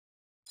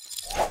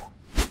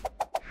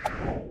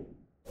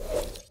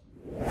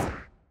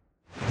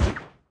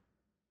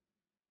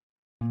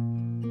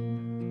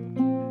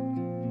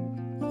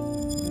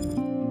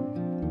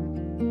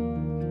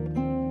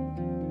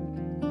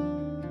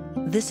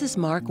This is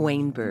Mark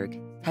Wainberg.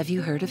 Have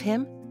you heard of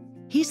him?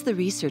 He's the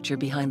researcher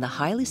behind the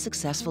highly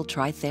successful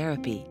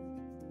Tritherapy,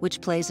 which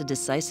plays a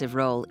decisive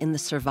role in the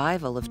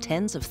survival of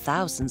tens of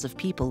thousands of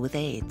people with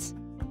AIDS.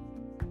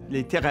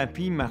 Les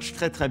thérapies marchent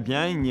très, très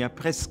bien. Il n'y a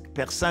presque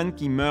personne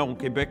qui meurt au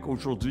Québec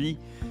aujourd'hui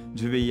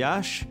du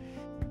VIH.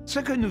 Ce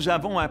que nous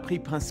avons appris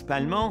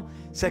principalement,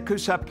 c'est que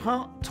ça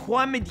prend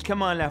 3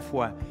 médicaments à la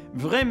fois,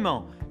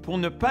 vraiment, pour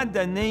ne pas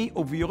donner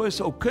au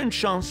virus aucune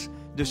chance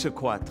de se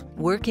croître.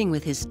 Working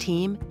with his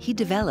team, he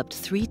developed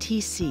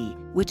 3TC,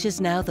 which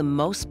is now the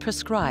most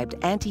prescribed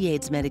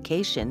anti-AIDS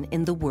medication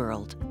in the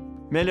world.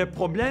 Mais le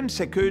problème,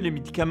 c'est que les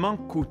médicaments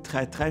coûtent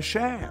très, très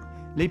cher.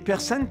 Les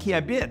personnes qui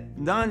habitent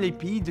dans les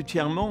pays du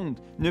tiers-monde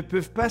ne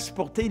peuvent pas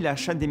supporter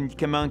l'achat des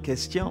médicaments en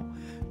question.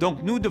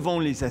 Donc, nous devons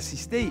les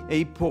assister.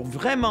 Et pour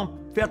vraiment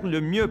faire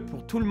le mieux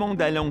pour tout le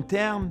monde à long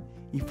terme,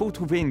 il faut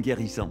trouver une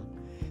guérison.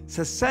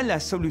 C'est ça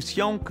la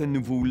solution que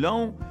nous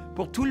voulons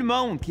pour tout le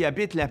monde qui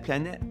habite la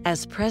planète.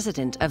 As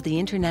president of the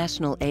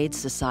International AIDS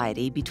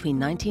Society between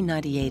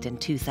 1998 and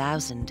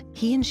 2000,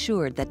 he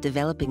ensured that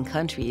developing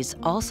countries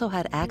also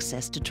had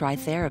access to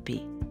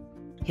Tritherapy.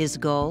 His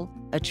goal,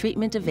 a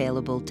treatment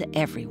available to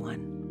everyone.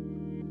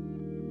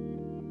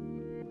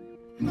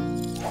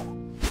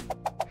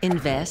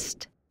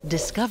 Invest,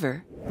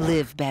 discover,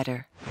 live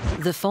better.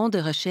 The Fonds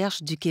de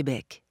recherche du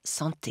Québec,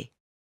 Santé.